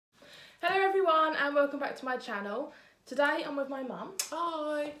and welcome back to my channel. Today I'm with my mum.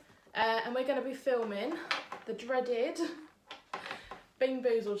 Hi. And we're going to be filming the dreaded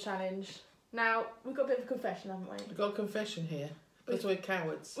Beanboozled challenge. Now, we've got a bit of a confession, haven't we? We've got a confession here, because we're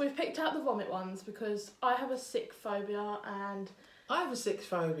cowards. We've picked out the vomit ones because I have a sick phobia and I have a sick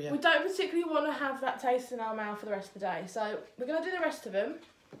phobia. we don't particularly want to have that taste in our mouth for the rest of the day. So we're going to do the rest of them.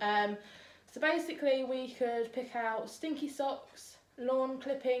 So basically we could pick out stinky socks, lawn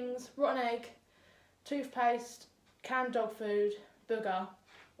clippings, rotten egg, toothpaste, canned dog food, booger,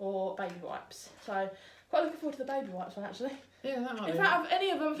 or baby wipes. So quite looking forward to the baby wipes one actually. Yeah, that might be. In fact, of any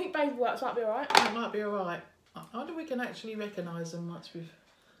of them, I think baby wipes might be alright. That might be alright. I wonder if we can actually recognise them once we've...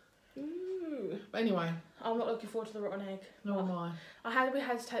 Ooh. But anyway. I'm not looking forward to the rotten egg. Nor am I. We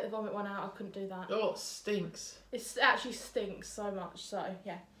had to take the vomit one out, I couldn't do that. Oh, it stinks. It actually stinks so much, so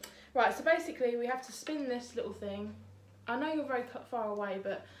yeah. Right, so basically we have to spin this little thing. I know you're very far away,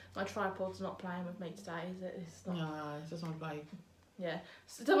 but my tripod's not playing with me today, is it? It's not. No, it doesn't want to play. Yeah,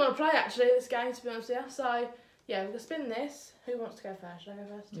 so it doesn't want to play actually this game, to be honest with you. So yeah, we're going to spin this. Who wants to go first? Should I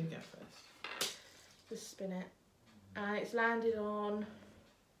go first? You go first. Just spin it. And it's landed on...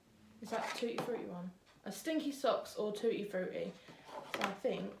 Is that the Tutti Frutti one? A Stinky Socks or Tutti Frutti. So I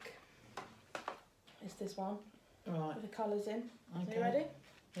think it's this one. Right. With the colours in. Okay. Are you ready?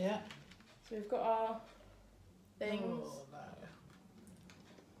 Yeah. So we've got our things. Oh, no.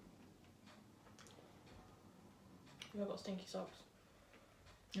 We've got Stinky Socks.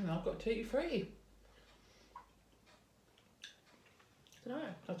 You know, I've got Tutti Frutti. I don't know.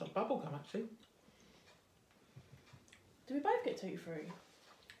 That's not bubblegum, actually. Did we both get Tutti Frutti?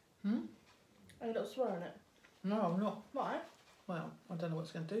 Hmm? Are you not swearing it? No, I'm not. Why? Well, I don't know what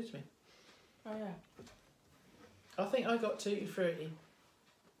it's going to do to me. Oh yeah. I think I got Tutti Frutti.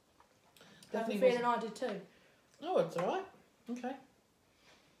 I have a feeling I did too. Oh, it's alright. Okay.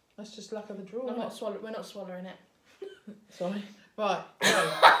 That's just luck of the draw. We're not swallowing it. Sorry. Right,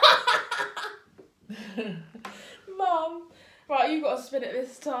 go. Mum! Right, you've got to spin it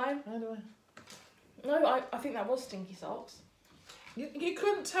this time. How do I? No, I think that was Stinky Socks. You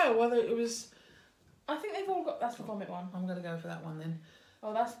couldn't tell whether it was... I think they've all got... That's the vomit one. I'm going to go for that one then.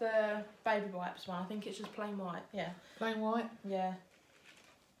 Oh, that's the baby wipes one. I think it's just plain white. Yeah. Plain white? Yeah.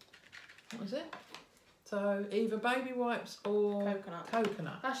 What was it? So, either baby wipes or... Coconut.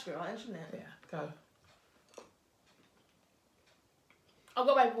 Coconut. That should be right then, shouldn't it? Yeah, go. I've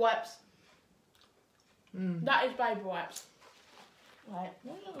got baby wipes. Mm. That is baby wipes. Right.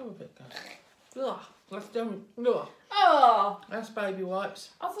 Oh, a bit go. Ugh, that's done. Ugh. Oh! That's baby wipes.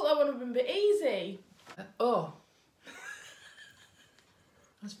 I thought that would have been a bit easy. Oh.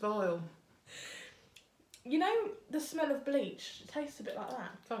 That's vile. You know the smell of bleach? It tastes a bit like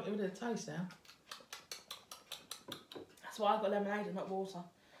that. Can't get rid of the taste now. That's why I've got lemonade and not water.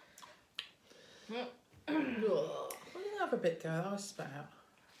 Ugh. Well, you have a bit go. I spat out.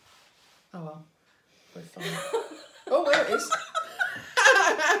 Oh well. We're fine. Oh, there it is.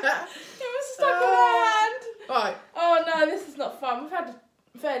 It was stuck on my hand. Right. Oh no, this is not fun. We've had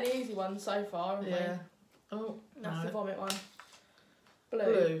a fairly easy one so far, haven't Yeah. we? Oh, That's no. the vomit one. Blue.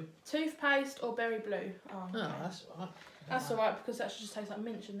 Blue. Toothpaste or berry blue? Oh, okay. Oh, that's all right. That's alright because that should just taste like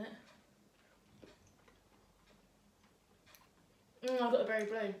mint, shouldn't it? I've got the berry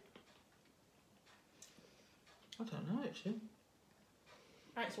blue. I don't know actually.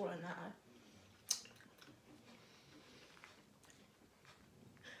 I ain't swallowing that though.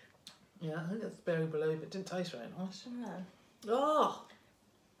 Yeah, I think that's berry blue, but it didn't taste very nice. No. Oh!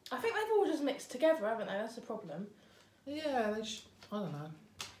 I think they've all just mixed together, haven't they? That's the problem. Yeah, they should. I don't know.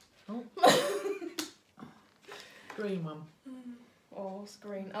 Oh. Green one. Oh, it's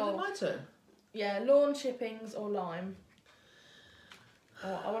green. Is it Oh, my turn? yeah, lawn chippings or lime.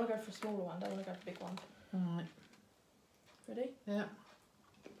 Oh, I want to go for a smaller one. I don't want to go for a big one. Alright. Ready? Yeah.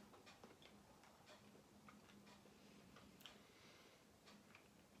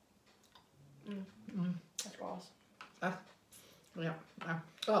 That's grass. Yeah.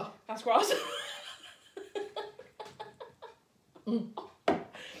 Oh. That's grass.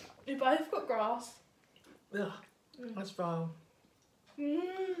 You both got grass. Ugh. That's vile. We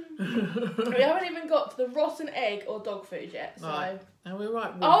haven't even got to the rotten egg or dog food yet, so... Right. And we're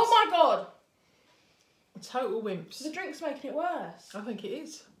right. Wimps. Oh my god! Total wimps. The drink's making it worse. I think it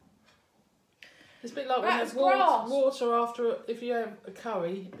is. It's a bit like That's when there's grass. water after, if you have a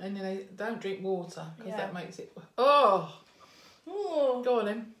curry and then they don't drink water because Yeah. that makes it. Oh! Oh. Go on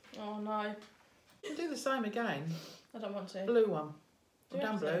then. Oh no. We'll do the same again. I don't want to. Blue one. Do I've we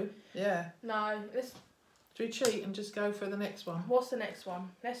done have to? blue. Yeah. No, let's... Do we cheat and just go for the next one? What's the next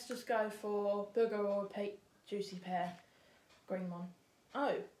one? Let's just go for booger or juicy pear. Green one.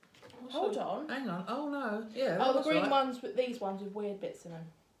 Oh. Hold on. Hang on. Oh no. Yeah. Oh, the that's green right. ones with these ones with weird bits in them.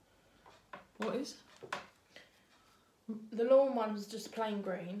 What is? The lawn one's just plain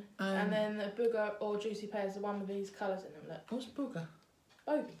green, and then the booger or juicy pear is the one with these colours in them. Look. What's booger?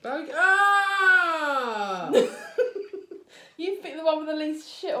 Bogey. Bogey. Ah! You picked the one with the least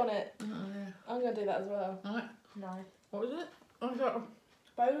shit on it. Oh yeah. I'm gonna do that as well. Right. No. What was it? I got.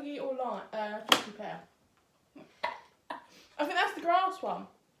 Bogey or juicy pear. I think that's the grass one.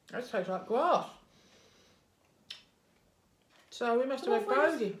 That tastes like grass. So we must have had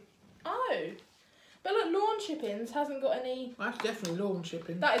bogey. Oh. But look, lawn chippings hasn't got any... Well, that's definitely lawn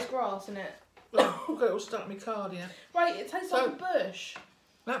chipping. That is grass, isn't it? Look, I've got it all stuck in my card here. Wait, it tastes like a bush.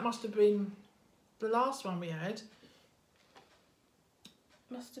 That must have been the last one we had.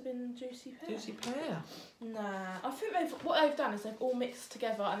 Must have been juicy pear. Juicy pear. Nah, I think what they've done is they've all mixed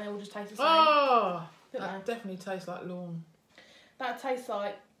together and they all just taste the same. Oh! Don't That definitely tastes like lawn. That tastes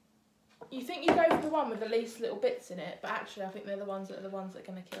like... You think you go for the one with the least little bits in it, but actually I think they're the ones that are going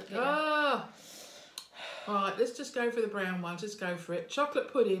to kill you. Ah! Alright, let's just go for the brown ones. Let's go for it.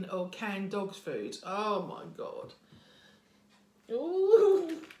 Chocolate pudding or canned dog's food. Oh my god. Ooh.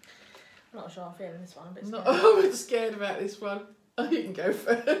 I'm not sure I'm feeling this one. I'm a bit scared. I'm a bit scared about this one. Oh, you can go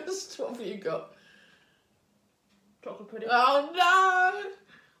first. What have you got? Chocolate pudding. Oh no!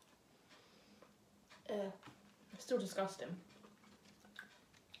 It's still disgusting.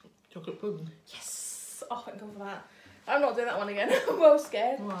 Chocolate pudding. Yes! Oh, thank God for that. I'm not doing that one again. I'm well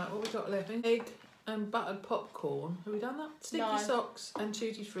scared. Right, what we got left? Egg and buttered popcorn. Have we done that? Sticky socks and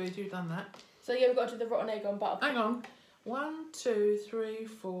tutti frutti. We've done that. So yeah, we've got to do the rotten egg on butter. Hang on. 1, 2, 3,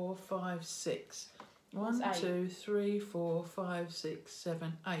 4, 5, 6. 1, 2, 3, 4, 5, 6,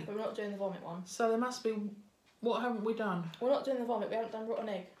 7, 8. But we're not doing the vomit one. So there must be... What haven't we done? We're not doing the vomit. We haven't done rotten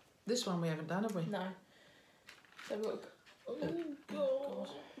egg. This one we haven't done, have we? No. So we've got... Oh, God.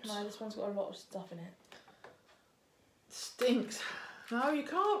 No, this one's got a lot of stuff in it. Stinks. No, you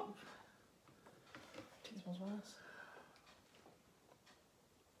can't. I think this one's worse.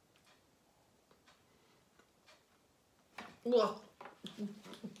 Ugh.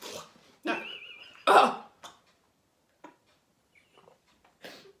 Ah.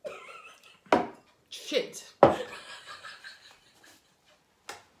 Shit. I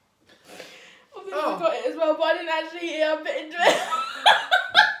got it as well, but I didn't actually eat it. I bit into it.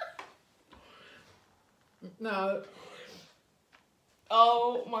 No.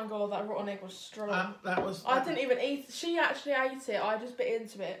 Oh my God, that rotten egg was strong. That was... I didn't even eat it. She actually ate it. I just bit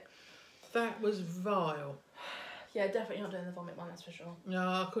into it. That was vile. Yeah, definitely not doing the vomit one, that's for sure. No,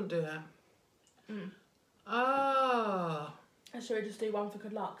 I couldn't do that. Mm. Ah. And shall we just do one for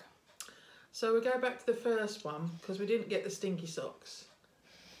good luck? So we go back to the first one, because we didn't get the stinky socks.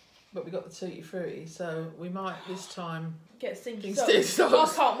 But we got the tutti frutti, so we might this time... Get stinky socks.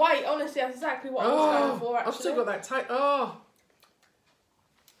 socks. I can't wait. Honestly, that's exactly what I was going for, actually. I've still got that taste. Oh.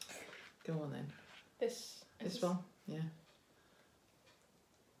 Go on then. This one? Yeah.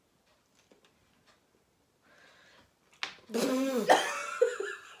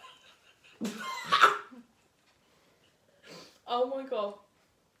 Oh my God.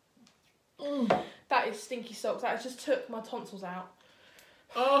 That is stinky socks. That just took my tonsils out.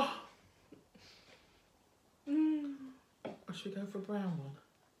 Oh. Or should we go for a brown one?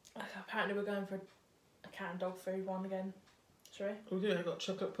 Apparently we're going for a cat and dog food one again. Shall we? We got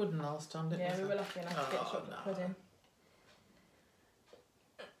chocolate pudding last time, didn't we? Yeah, we were lucky enough to get chocolate pudding.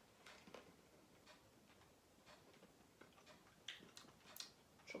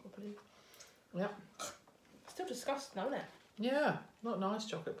 Chocolate pudding. Yep. Still disgusting, isn't it? Yeah, not nice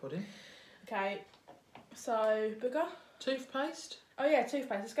chocolate pudding. Okay, so booger. Toothpaste? Oh yeah,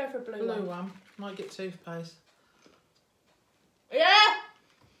 toothpaste. Let's go for a blue one. Might get toothpaste. Yeah!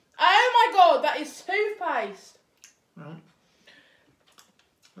 Oh my God, that is toothpaste. Right.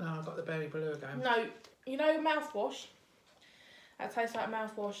 No, I've got the berry blue again. No, you know mouthwash? That tastes like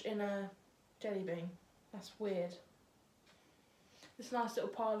mouthwash in a jelly bean. That's weird. This nice little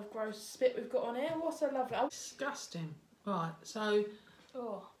pile of gross spit we've got on here. What's so lovely? Disgusting. Right, so...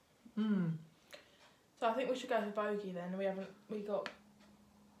 Oh. So I think we should go for bogey then. We got...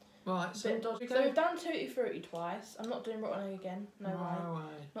 Right, so... So we've done tutti frutti twice. I'm not doing rotten egg again. No way.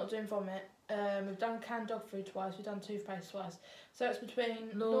 Not doing vomit. We've done canned dog food twice. We've done toothpaste twice. So it's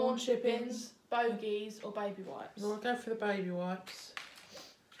between lawn chippings, bogies or baby wipes. We'll go for the baby wipes.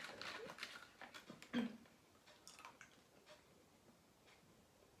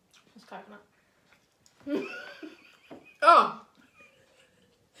 Let's coconut. Oh!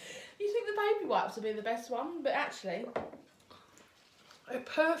 You think the baby wipes would be the best one, but actually... They're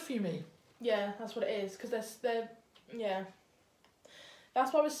perfumey. Yeah, that's what it is, because they're yeah.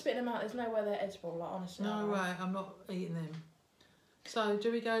 That's why we're spitting them out. There's no way they're edible, like, honestly. No way, I'm not eating them. So,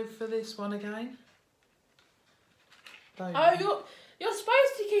 do we go for this one again? Bogey. Oh, you're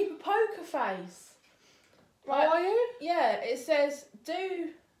supposed to keep a poker face. Right. Oh, are you? Yeah, it says, do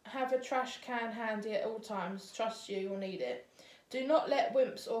have a trash can handy at all times. Trust you'll need it. Do not let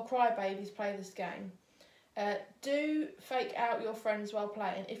wimps or crybabies play this game. Do fake out your friends while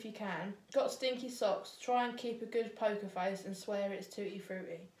playing if you can. Got stinky socks. Try and keep a good poker face and swear it's tutti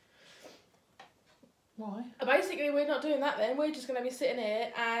frutti. Why? Basically, we're not doing that then. We're just going to be sitting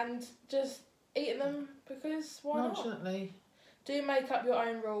here and just eating them because why not? Fortunately. Do make up your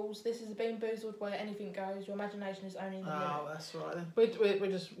own rules. This is a Beanboozled where anything goes. Your imagination is only the limit. Oh, that's right then. We're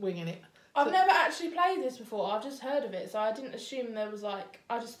just winging it. I've never actually played this before. I've just heard of it, so I didn't assume there was like.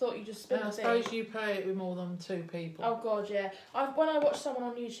 I just thought you just spin And I the thing. suppose you play it with more than 2 people. Oh god, yeah. When I watched someone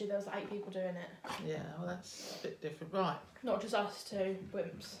on YouTube, there was 8 people doing it. Yeah, well that's a bit different. Right. Not just us two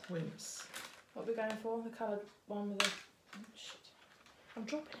wimps. Wimps. What are we going for? The coloured one with the. Oh, shit. I'm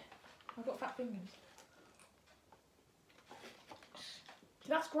dropping it. I've got fat fingers.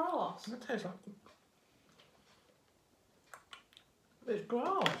 That's grass. That tastes like. It's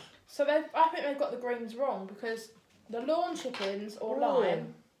grass. So I think they've got the greens wrong because the lawn chickens or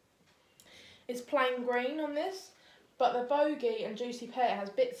lime is plain green on this, but the bogey and juicy pear has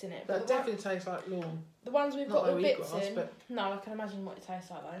bits in it. That definitely tastes like lawn. The ones we've Not got the wheat bits grass, in. but- No, I can imagine what it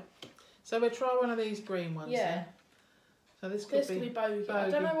tastes like though. So we'll try one of these green ones. Yeah. Then. So this could This could be bogey. I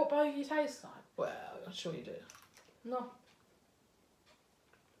bogey. don't know what bogey tastes like. Well, I'm sure you do. No.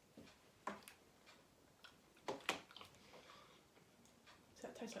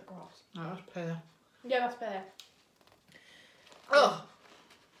 That tastes like grass. No, that's pear. Yeah, that's pear. Ugh.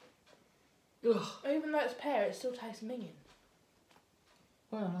 Ugh. Even though it's pear, it still tastes minging.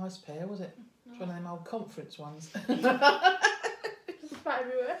 Well, a nice pear, was it? It's one of them old conference ones. Just spat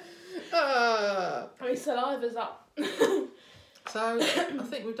everywhere. Ah. I mean, saliva's up. So, I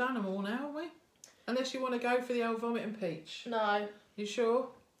think we've done them all now, haven't we? Unless you want to go for the old vomit and peach. No, You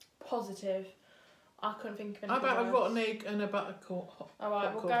positive. I couldn't think of How anything about a worse. rotten egg and a buttercorn?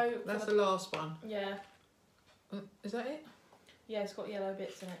 Alright, we'll go for That's the- the last one. Yeah. Is that it? Yeah, it's got yellow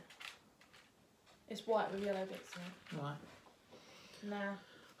bits in it. It's white with yellow bits in it. Right. Nah.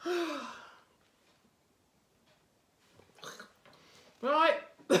 Right.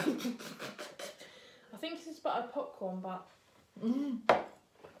 I think this is buttered popcorn, but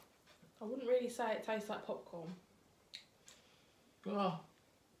I wouldn't really say it tastes like popcorn. Oh.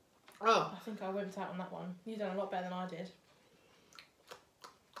 Oh. I think I wimped out on that one. You've done a lot better than I did.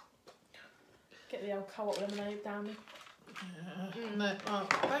 Get the old co-op lemonade down me. No. Oh,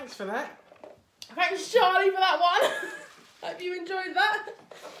 thanks for that. Thanks, Charlie, for that one. Hope you enjoyed that.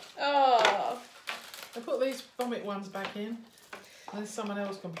 Oh. I put these vomit ones back in. And then someone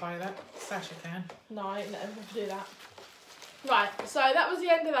else can play that. Sasha can. No, I ain't letting them do that. Right, so that was the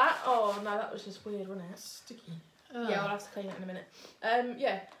end of that. Oh, no, that was just weird, wasn't it? Sticky. Yeah, I'll have to clean it in a minute.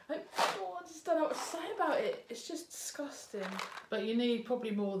 Yeah, I just don't know what to say about it. It's just disgusting. But you need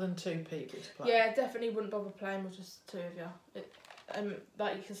probably more than 2 people to play. Yeah, definitely wouldn't bother playing with just 2 of you.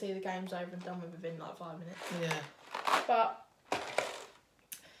 Like you can see the game's over and done with within like 5 minutes. Yeah. But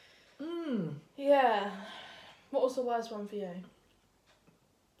yeah, what was the worst one for you?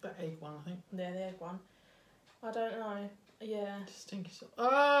 That egg one, I think. Yeah, the egg one. I don't know. Yeah. Stinky sauce.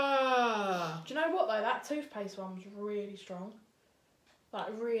 Ah! Do you know what though? That toothpaste one was really strong. Like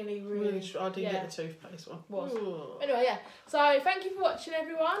really. I didn't yeah. get the toothpaste one. Was. Ooh. Anyway, yeah. So thank you for watching,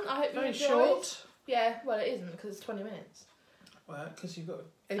 everyone. I hope you Very enjoyed. short. Yeah. Well, it isn't because it's 20 minutes. Well, because you've got to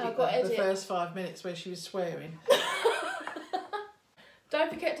edit, I've got to the edit. first 5 minutes where she was swearing. Don't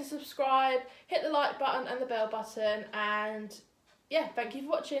forget to subscribe, hit the like button and the bell button, and yeah, thank you for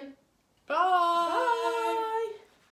watching. Bye.